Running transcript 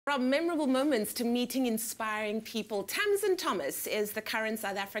From memorable moments to meeting inspiring people, Tamzin Thomas is the current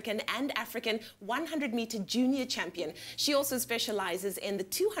South African and African 100-meter junior champion. She also specializes in the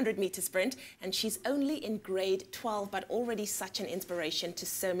 200-meter sprint, and she's only in grade 12, but already such an inspiration to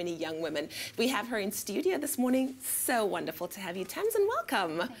so many young women. We have her in studio this morning. So wonderful to have you. Tamzin,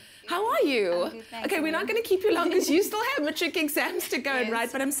 welcome. How are you? Okay, we're not going to keep you long because you still have matric exams to go and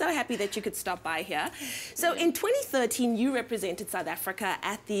write, but I'm so happy that you could stop by here. So in 2013, you represented South Africa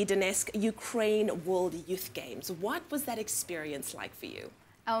at the Donetsk Ukraine World Youth Games. What was that experience like for you?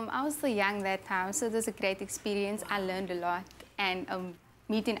 I was so young that time, so it was a great experience. I learned a lot, and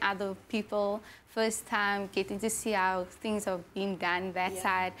meeting other people, first time getting to see how things are being done that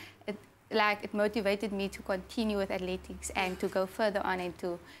side, it motivated me to continue with athletics and to go further on and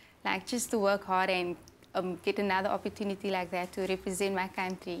to just to work hard and get another opportunity like that to represent my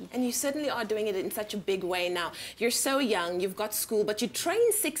country. And you certainly are doing it in such a big way now. You're so young, you've got school, but you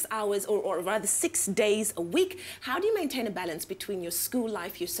train 6 hours or rather 6 days a week. How do you maintain a balance between your school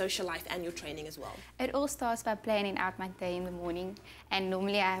life, your social life, and your training as well? It all starts by planning out my day in the morning, and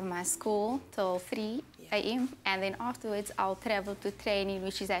normally I have my school till 3 a.m. and then afterwards I'll travel to training,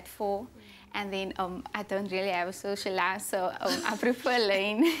 which is at 4. And then I don't really have a social life, so I prefer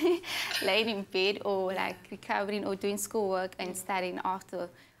laying in bed or recovering or doing schoolwork and studying after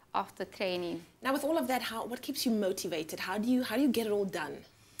training. Now, with all of that, what keeps you motivated? How do you get it all done?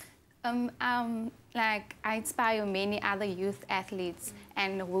 I inspire many other youth athletes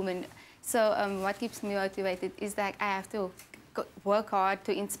and women. So what keeps me motivated is that I have to work hard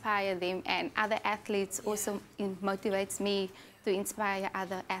to inspire them, and other athletes also motivates me to inspire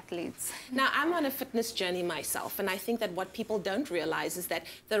other athletes. Now, I'm on a fitness journey myself, and I think that what people don't realize is that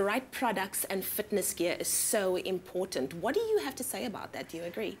the right products and fitness gear is so important. What do you have to say about that? Do you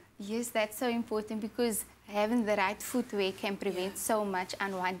agree? Yes, that's so important, because having the right footwear can prevent so much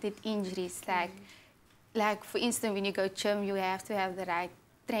unwanted injuries. Like for instance, when you go gym, you have to have the right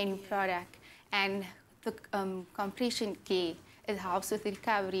training product, and the compression gear, it helps with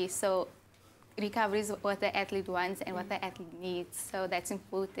recovery. So recovery is what the athlete wants and what the athlete needs, so that's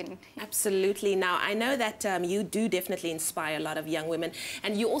important. Absolutely. Now, I know that you do definitely inspire a lot of young women,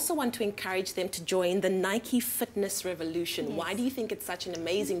 and you also want to encourage them to join the Nike Fitness Revolution. Yes. Why do you think it's such an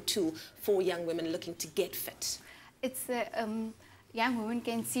amazing tool for young women looking to get fit? It's young women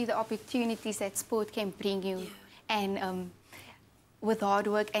can see the opportunities that sport can bring you, and with hard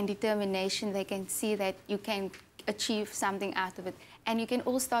work and determination, they can see that you can achieve something out of it. And you can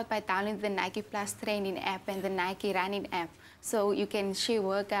all start by downloading the Nike Plus training app and the Nike running app. So you can share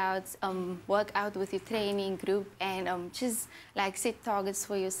workouts, work out with your training group, and just set targets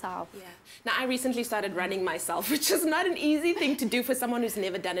for yourself. Yeah. Now, I recently started running myself, which is not an easy thing to do for someone who's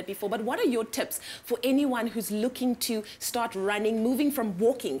never done it before. But what are your tips for anyone who's looking to start running, moving from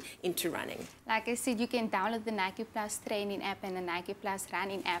walking into running? Like I said, you can download the Nike Plus training app and the Nike Plus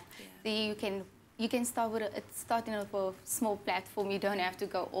running app. Yeah. You can start with starting with a small platform. You don't have to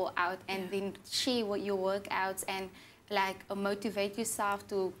go all out, and then share your workouts and motivate yourself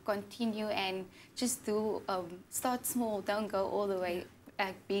to continue and just do start small. Don't go all the way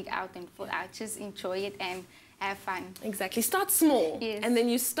big out and full out. Just enjoy it and have fun. Exactly. Start small, and then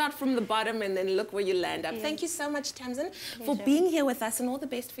you start from the bottom and then look where you land up. Yes. Thank you so much, Tamzin, for being here with us, and all the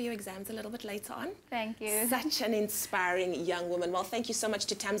best for your exams a little bit later on. Thank you. Such an inspiring young woman. Well, thank you so much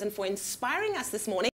to Tamzin for inspiring us this morning.